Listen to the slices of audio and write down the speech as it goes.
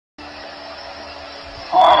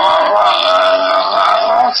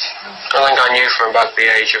knew from about the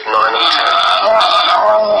age of 9 or 10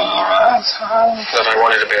 that I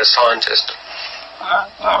wanted to be a scientist.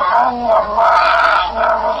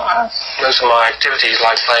 Most of my activities,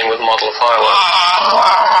 like playing with model fireworks,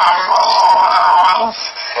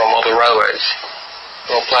 or model railways,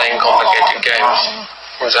 or playing complicated games,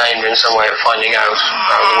 was aimed in some way at finding out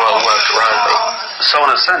how the world worked around me. So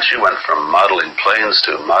in a sense you went from modeling planes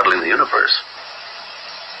to modeling the universe.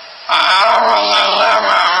 I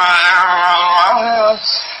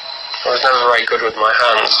was never very good with my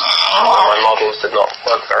hands, although my models did not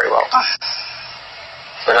work very well.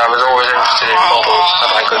 But I was always interested in models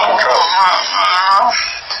that I could control.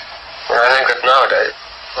 And I think that nowadays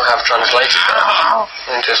I have translated that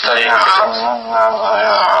into studying physics.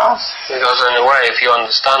 Because in a way, if you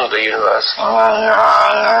understand the universe,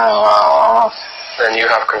 then you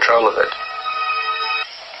have control of it.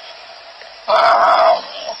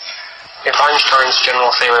 If Einstein's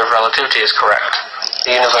general theory of relativity is correct,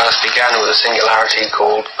 the universe began with a singularity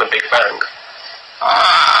called the Big Bang.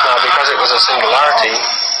 Now, because it was a singularity,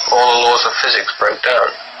 all the laws of physics broke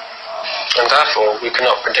down, and therefore we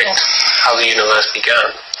cannot predict how the universe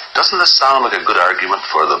began. Doesn't this sound like a good argument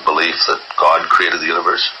for the belief that God created the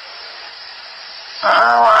universe?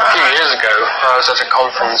 A few years ago, I was at a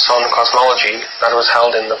conference on cosmology that was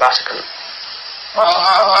held in the Vatican.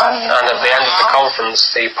 And at the end of the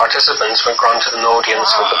conference, the participants were granted an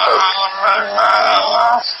audience with the Pope.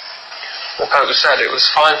 The Pope said it was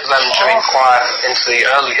fine for them to inquire into the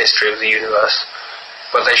early history of the universe,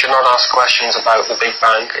 but they should not ask questions about the Big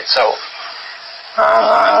Bang itself,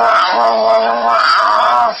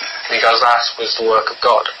 because that was the work of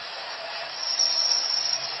God.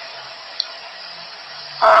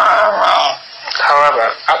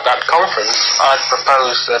 However, at that conference, I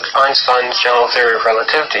proposed that Einstein's general theory of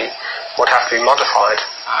relativity would have to be modified,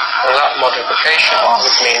 and that modification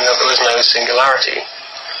would mean that there was no singularity,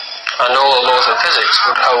 and all the laws of physics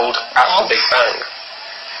would hold at the Big Bang.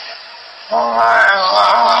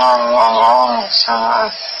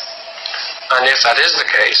 And if that is the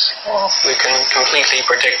case, we can completely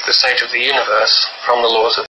predict the state of the universe from the laws of